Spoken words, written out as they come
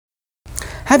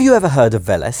Have you ever heard of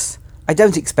Veles? I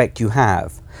don't expect you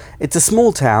have. It's a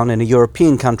small town in a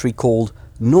European country called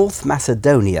North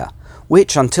Macedonia,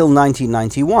 which until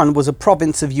 1991 was a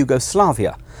province of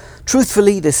Yugoslavia.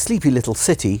 Truthfully, this sleepy little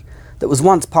city that was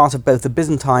once part of both the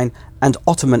Byzantine and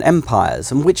Ottoman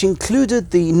empires, and which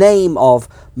included the name of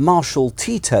Marshal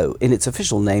Tito in its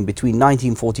official name between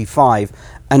 1945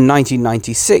 and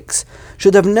 1996,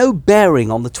 should have no bearing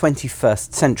on the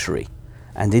 21st century.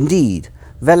 And indeed,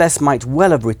 Veles might well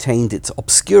have retained its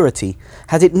obscurity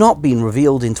had it not been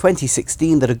revealed in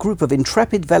 2016 that a group of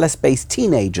intrepid Veles-based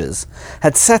teenagers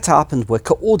had set up and were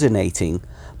coordinating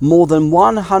more than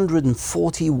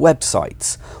 140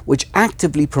 websites which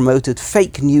actively promoted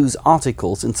fake news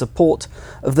articles in support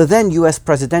of the then US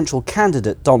presidential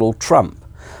candidate Donald Trump.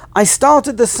 "I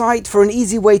started the site for an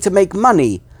easy way to make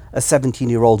money," a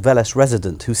 17-year-old Veles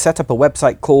resident who set up a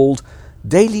website called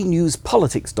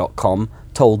dailynewspolitics.com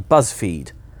told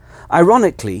BuzzFeed.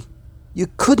 Ironically, you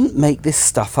couldn't make this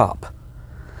stuff up.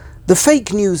 The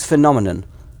fake news phenomenon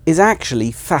is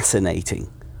actually fascinating.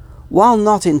 While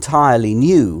not entirely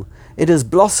new, it has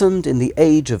blossomed in the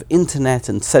age of internet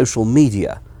and social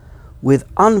media, with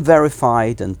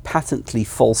unverified and patently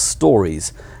false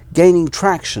stories gaining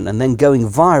traction and then going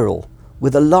viral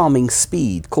with alarming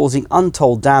speed, causing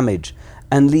untold damage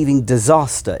and leaving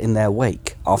disaster in their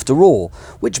wake. After all,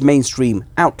 which mainstream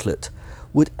outlet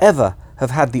would ever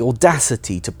have had the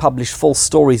audacity to publish false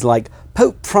stories like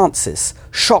Pope Francis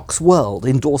shocks world,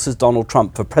 endorses Donald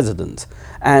Trump for president,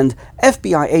 and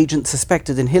FBI agent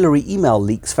suspected in Hillary email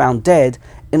leaks found dead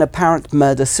in apparent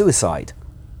murder-suicide?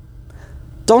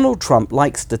 Donald Trump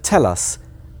likes to tell us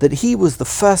that he was the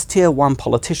first Tier 1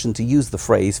 politician to use the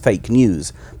phrase fake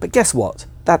news, but guess what?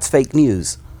 That's fake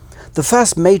news. The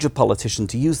first major politician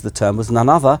to use the term was none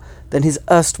other than his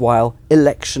erstwhile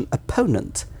election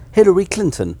opponent, Hillary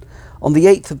Clinton, on the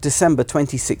 8th of December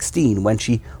 2016, when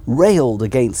she railed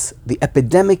against the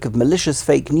epidemic of malicious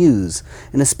fake news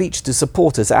in a speech to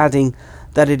supporters, adding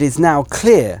that it is now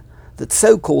clear that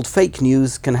so-called fake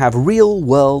news can have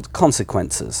real-world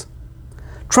consequences.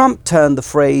 Trump turned the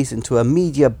phrase into a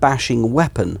media-bashing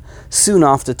weapon soon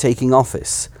after taking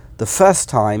office, the first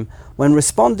time when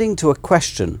responding to a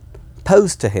question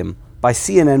posed to him by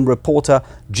CNN reporter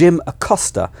Jim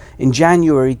Acosta in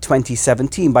January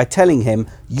 2017 by telling him,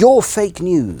 "You're fake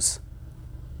news."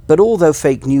 But although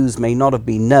fake news may not have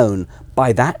been known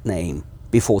by that name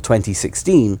before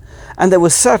 2016, and there were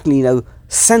certainly no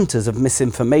centers of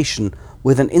misinformation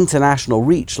with an international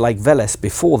reach like Veles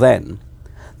before then,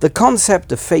 the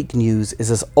concept of fake news is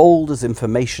as old as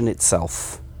information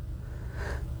itself.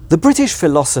 The British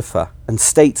philosopher and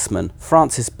statesman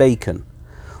Francis Bacon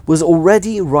was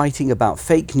already writing about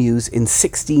fake news in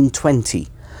 1620,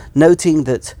 noting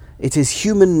that it is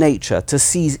human nature to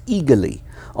seize eagerly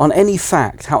on any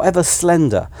fact, however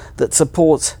slender, that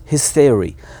supports his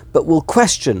theory, but will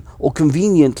question or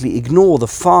conveniently ignore the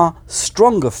far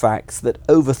stronger facts that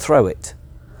overthrow it.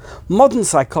 Modern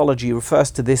psychology refers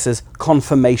to this as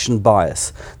confirmation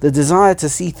bias, the desire to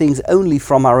see things only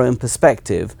from our own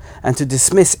perspective and to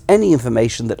dismiss any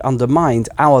information that undermines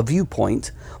our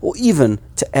viewpoint, or even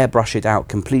to airbrush it out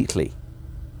completely.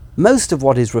 Most of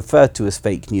what is referred to as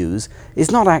fake news is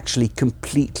not actually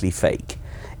completely fake.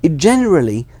 It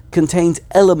generally contains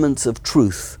elements of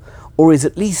truth, or is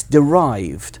at least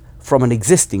derived from an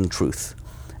existing truth.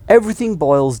 Everything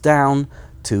boils down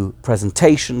to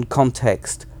presentation,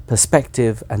 context,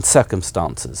 perspective, and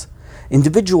circumstances.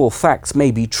 Individual facts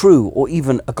may be true, or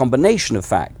even a combination of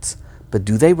facts, but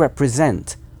do they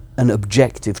represent an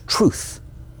objective truth?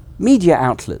 Media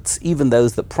outlets, even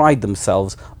those that pride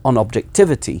themselves on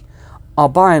objectivity, are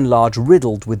by and large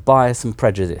riddled with bias and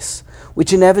prejudice,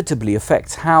 which inevitably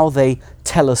affects how they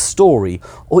tell a story,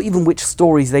 or even which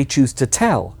stories they choose to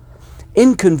tell.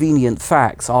 Inconvenient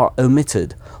facts are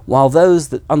omitted, while those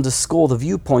that underscore the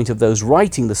viewpoint of those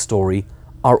writing the story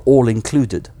are all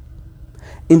included.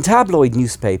 In tabloid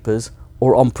newspapers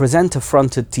or on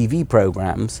presenter-fronted TV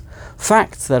programs,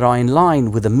 facts that are in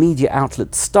line with a media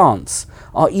outlet's stance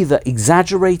are either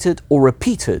exaggerated or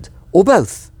repeated, or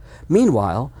both.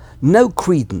 Meanwhile, no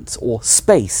credence or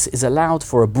space is allowed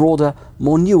for a broader,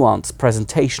 more nuanced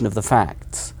presentation of the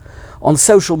facts. On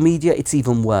social media, it's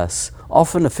even worse.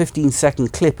 Often a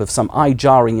 15-second clip of some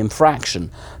eye-jarring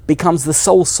infraction becomes the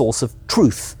sole source of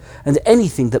truth, and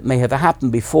anything that may have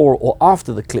happened before or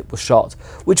after the clip was shot,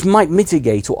 which might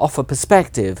mitigate or offer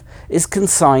perspective, is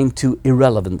consigned to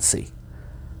irrelevancy.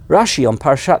 Rashi on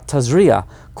Parshat Tazria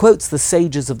quotes the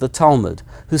sages of the Talmud,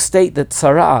 who state that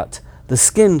Tzara'at, the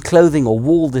skin, clothing, or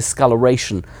wall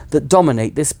discoloration that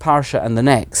dominate this parsha and the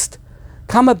next,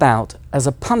 come about as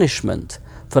a punishment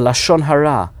for Lashon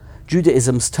Hara,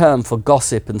 Judaism's term for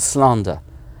gossip and slander.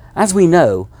 As we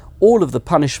know, all of the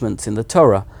punishments in the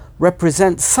Torah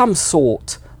represent some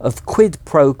sort of quid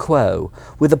pro quo,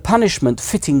 with a punishment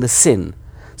fitting the sin.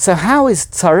 So how is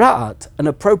tzara'at an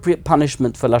appropriate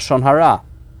punishment for Lashon Hara?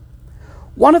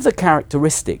 One of the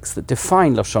characteristics that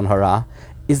define Lashon Hara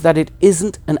is that it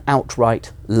isn't an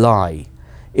outright lie.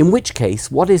 In which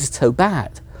case, what is so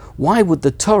bad? Why would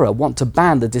the Torah want to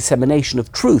ban the dissemination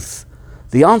of truth?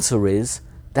 The answer is,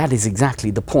 that is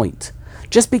exactly the point.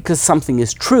 Just because something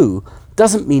is true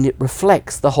doesn't mean it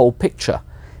reflects the whole picture.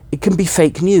 It can be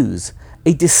fake news,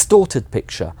 a distorted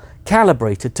picture,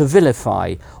 calibrated to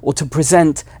vilify or to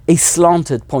present a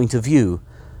slanted point of view.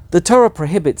 The Torah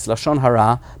prohibits Lashon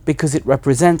Hara because it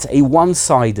represents a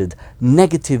one-sided,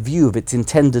 negative view of its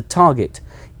intended target,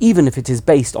 even if it is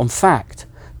based on fact,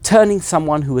 turning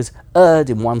someone who has erred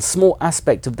in one small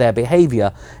aspect of their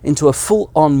behavior into a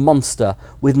full-on monster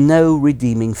with no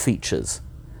redeeming features.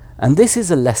 And this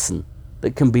is a lesson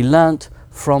that can be learnt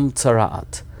from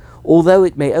tzara'at. Although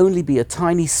it may only be a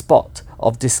tiny spot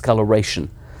of discoloration,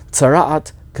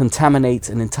 tzara'at contaminates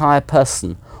an entire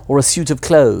person, or a suit of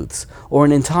clothes, or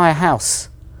an entire house.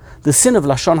 The sin of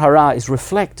Lashon Hara is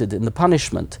reflected in the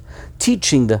punishment,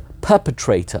 teaching the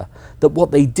perpetrator that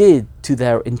what they did to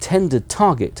their intended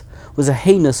target was a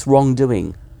heinous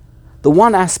wrongdoing. The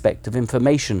one aspect of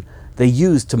information they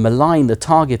used to malign the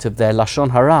target of their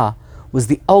Lashon Hara was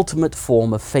the ultimate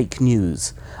form of fake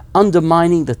news,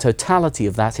 undermining the totality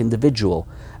of that individual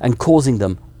and causing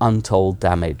them untold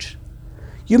damage.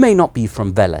 You may not be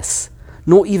from Veles,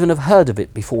 nor even have heard of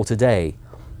it before today,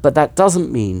 but that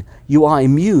doesn't mean you are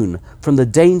immune from the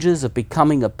dangers of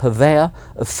becoming a purveyor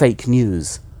of fake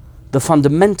news. The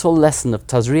fundamental lesson of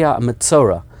Tazria and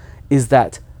Metzora is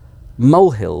that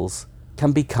molehills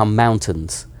can become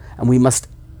mountains, and we must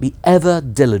be ever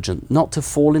diligent not to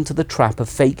fall into the trap of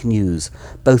fake news,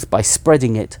 both by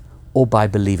spreading it or by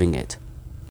believing it.